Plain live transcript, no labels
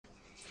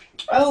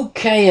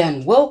Okay,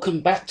 and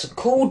welcome back to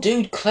Cool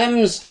Dude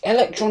Clem's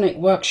Electronic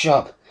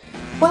Workshop.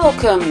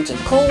 Welcome to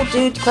Cool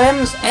Dude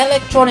Clem's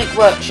Electronic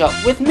Workshop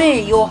with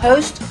me, your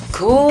host,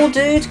 Cool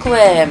Dude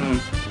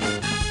Clem.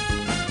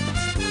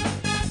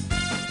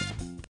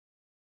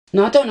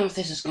 Now, I don't know if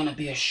this is going to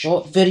be a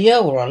short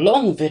video or a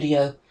long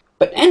video,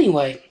 but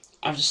anyway,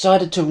 I've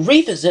decided to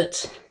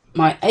revisit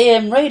my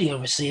AM radio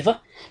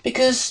receiver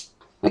because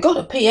I got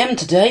a PM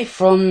today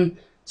from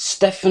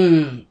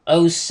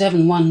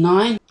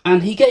Stefan0719,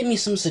 and he gave me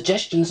some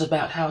suggestions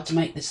about how to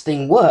make this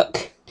thing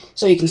work.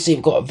 So you can see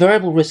we've got a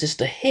variable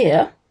resistor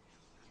here.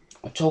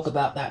 I'll talk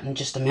about that in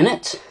just a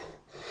minute.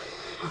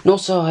 And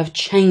also I've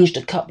changed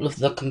a couple of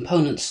the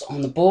components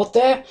on the board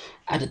there.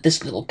 Added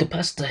this little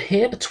capacitor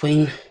here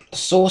between the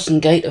source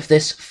and gate of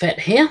this FET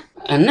here.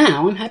 And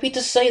now I'm happy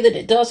to say that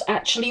it does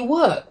actually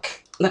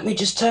work. Let me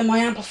just turn my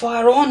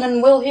amplifier on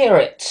and we'll hear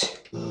it.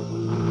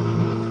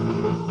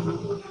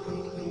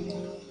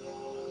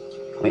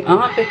 We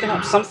are picking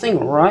up something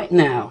right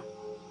now.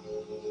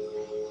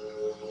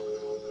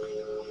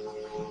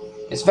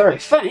 It's very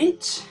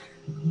faint.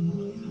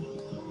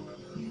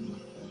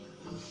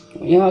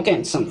 We are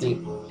getting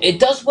something. It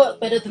does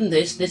work better than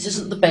this. This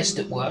isn't the best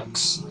it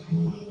works.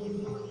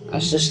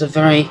 That's just a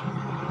very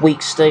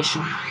weak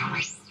station.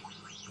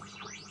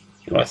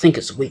 Well, I think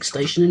it's a weak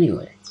station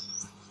anyway.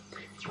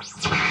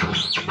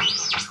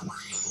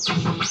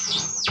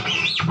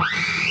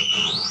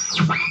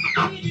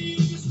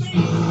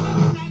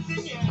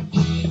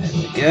 There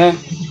we go.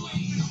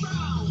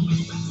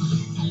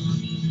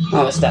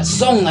 Oh, it's that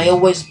song they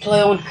always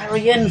play on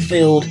Harry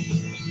Enfield.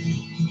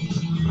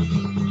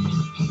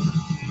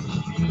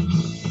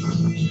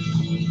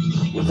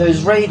 With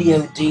those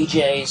radio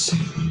DJs.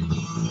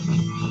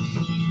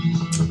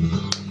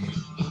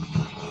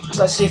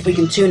 So let's see if we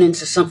can tune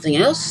into something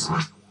else.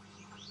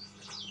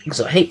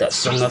 Because I hate that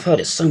song, I've heard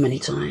it so many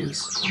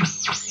times.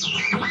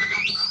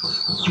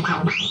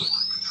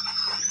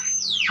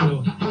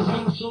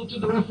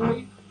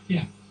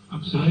 Yeah,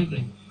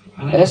 absolutely.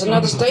 There's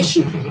another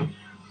station.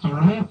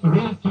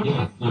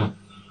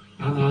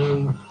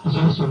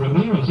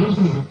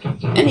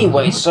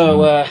 Anyway,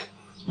 so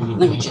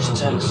let me just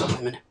turn this off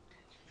a minute.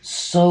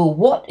 So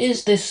what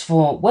is this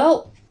for?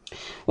 Well,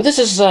 this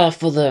is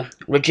for the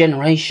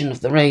regeneration of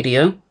the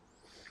radio.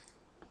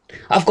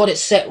 I've got it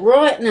set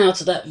right now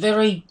to that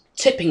very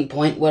tipping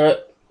point where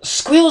it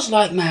squeals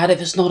like mad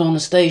if it's not on a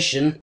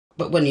station,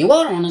 but when you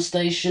are on a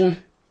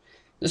station,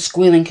 the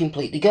squealing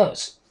completely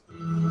goes.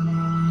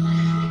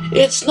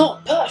 It's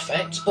not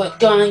perfect, but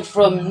going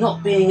from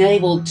not being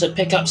able to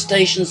pick up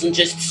stations and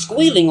just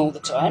squealing all the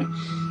time,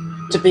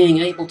 to being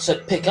able to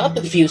pick up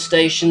a few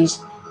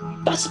stations,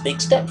 that's a big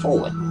step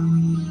forward.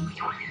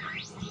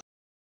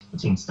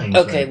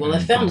 Okay, well I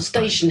found a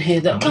station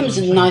here that comes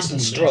in nice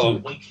and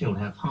strong.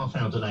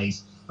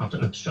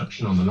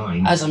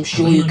 As I'm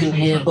sure you can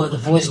hear by the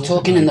voice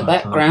talking in the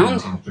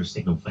background.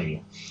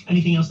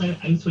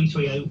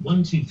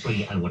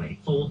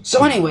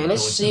 So anyway,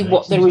 let's see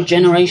what the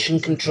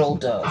regeneration control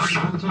does.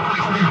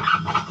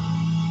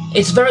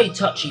 It's very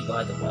touchy,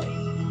 by the way.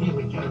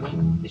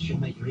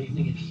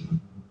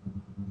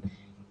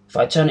 If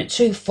I turn it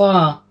too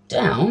far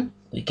down,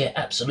 we get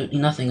absolutely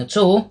nothing at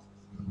all.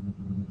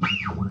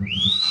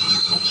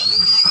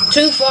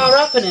 Too far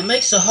up and it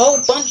makes a whole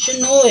bunch of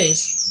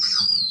noise.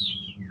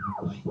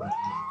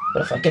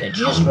 But if I get it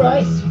just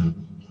right...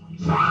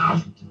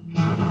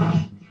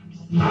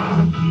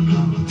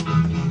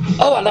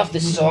 Oh, I love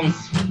this song.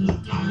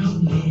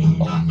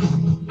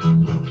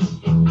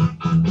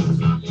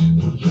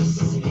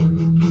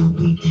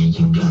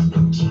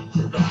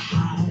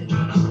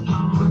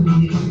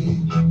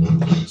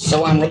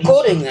 So I'm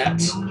recording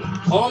that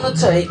on the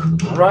tape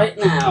right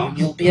now.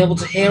 You'll be able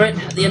to hear it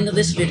at the end of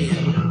this video.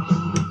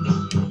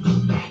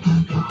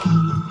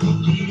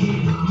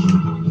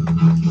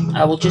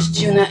 I will just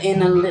tune that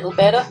in a little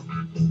better.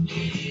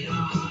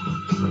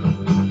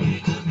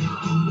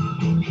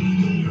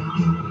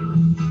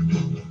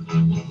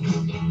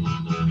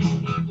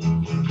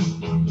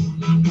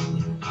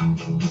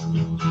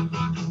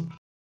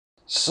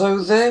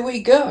 So there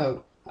we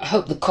go. I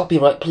hope the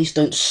copyright police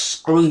don't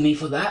screw me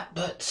for that,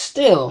 but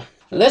still.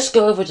 Let's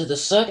go over to the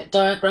circuit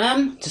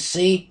diagram to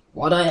see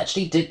what I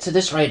actually did to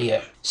this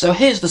radio. So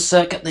here's the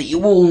circuit that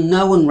you all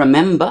know and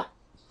remember.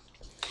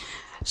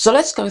 So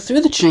let's go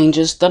through the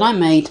changes that I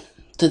made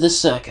to this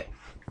circuit.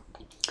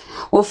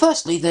 Well,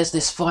 firstly, there's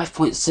this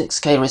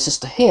 5.6k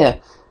resistor here.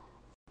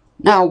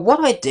 Now,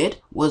 what I did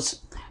was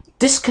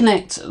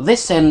disconnect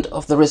this end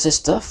of the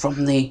resistor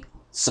from the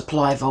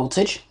supply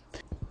voltage,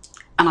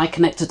 and I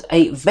connected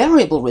a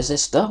variable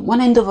resistor, one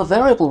end of a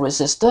variable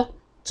resistor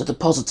to the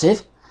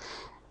positive,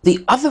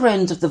 the other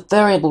end of the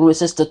variable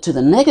resistor to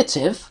the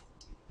negative,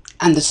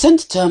 and the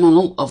center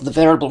terminal of the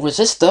variable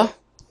resistor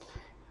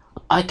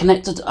I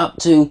connected up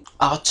to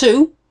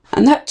R2,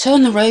 and that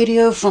turned the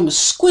radio from a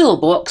squeal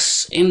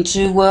box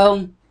into,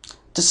 well,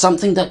 to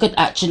something that could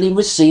actually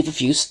receive a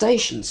few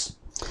stations.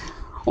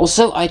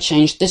 Also, I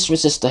changed this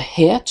resistor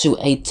here to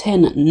a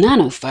 10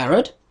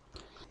 nanofarad,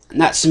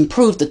 and that's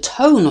improved the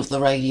tone of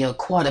the radio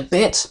quite a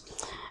bit.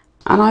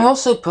 And I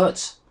also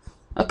put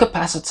a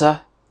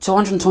capacitor,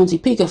 220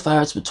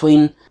 picofarads,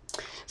 between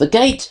the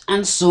gate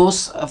and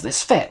source of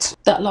this FET.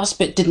 That last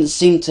bit didn't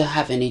seem to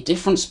have any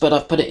difference, but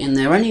I've put it in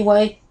there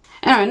anyway.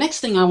 Anyway, next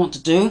thing I want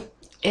to do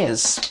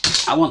is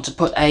I want to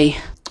put a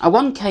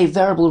 1K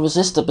variable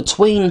resistor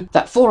between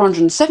that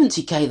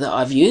 470K that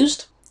I've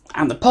used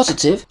and the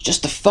positive,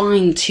 just to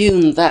fine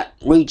tune that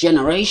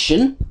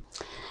regeneration,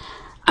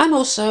 and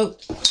also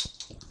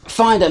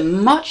find a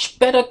much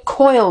better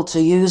coil to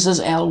use as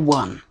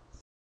L1.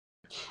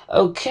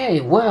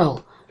 Okay,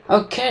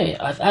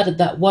 I've added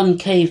that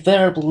 1K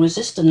variable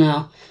resistor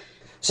now.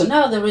 So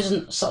now there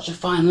isn't such a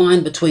fine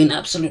line between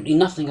absolutely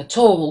nothing at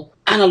all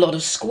and a lot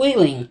of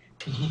squealing.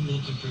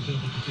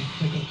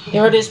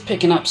 Here it is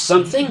picking up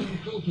something.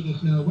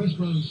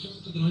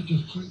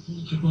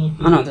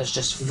 I know there's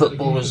just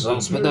football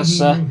results, but that's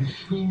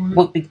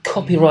won't be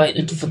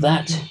copyrighted for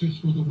that.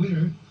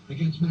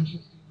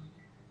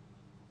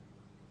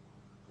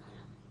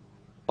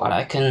 But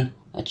I can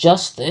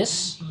adjust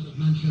this.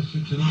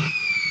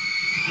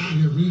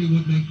 It really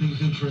would make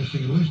things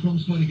interesting. And West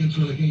Brom's fight against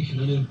relegation,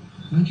 and then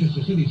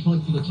Manchester City's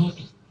fight for the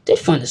title. Did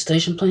find a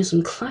station playing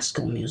some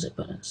classical music,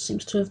 but it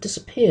seems to have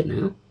disappeared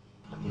now.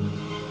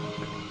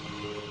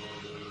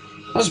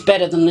 That's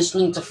better than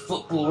listening to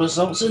football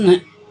results, isn't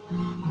it?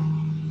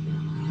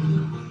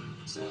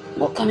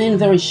 Well, come in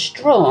very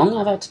strong.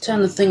 I've had to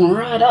turn the thing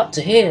right up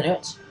to hear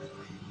it.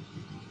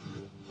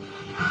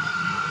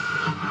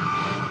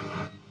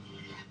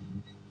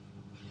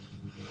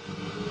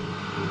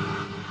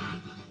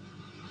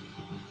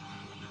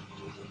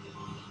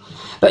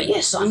 But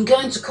yes, I'm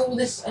going to call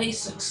this a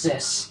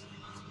success.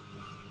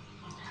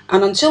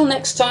 And until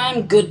next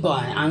time,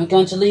 goodbye. I'm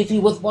going to leave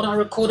you with what I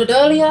recorded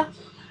earlier,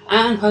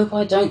 and hope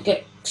I don't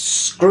get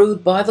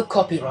screwed by the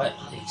copyright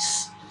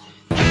police.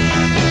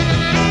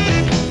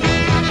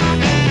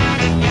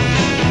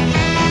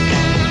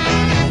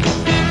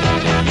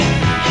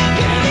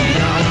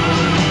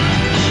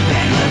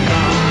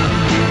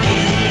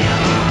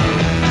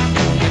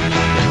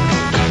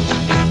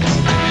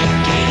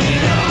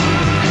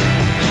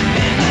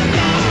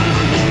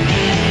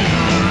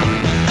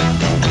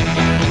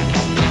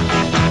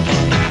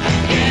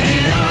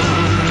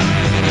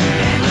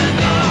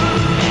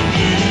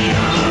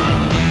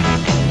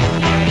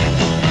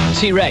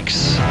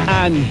 T-Rex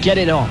and Get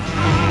It On.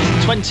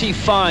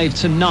 25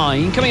 to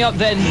 9. Coming up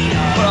then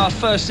for our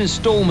first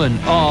instalment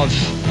of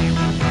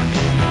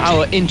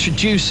our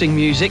introducing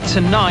music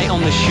tonight on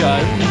the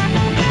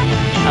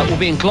show. We'll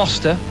be in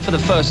Gloucester for the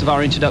first of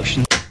our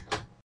introduction.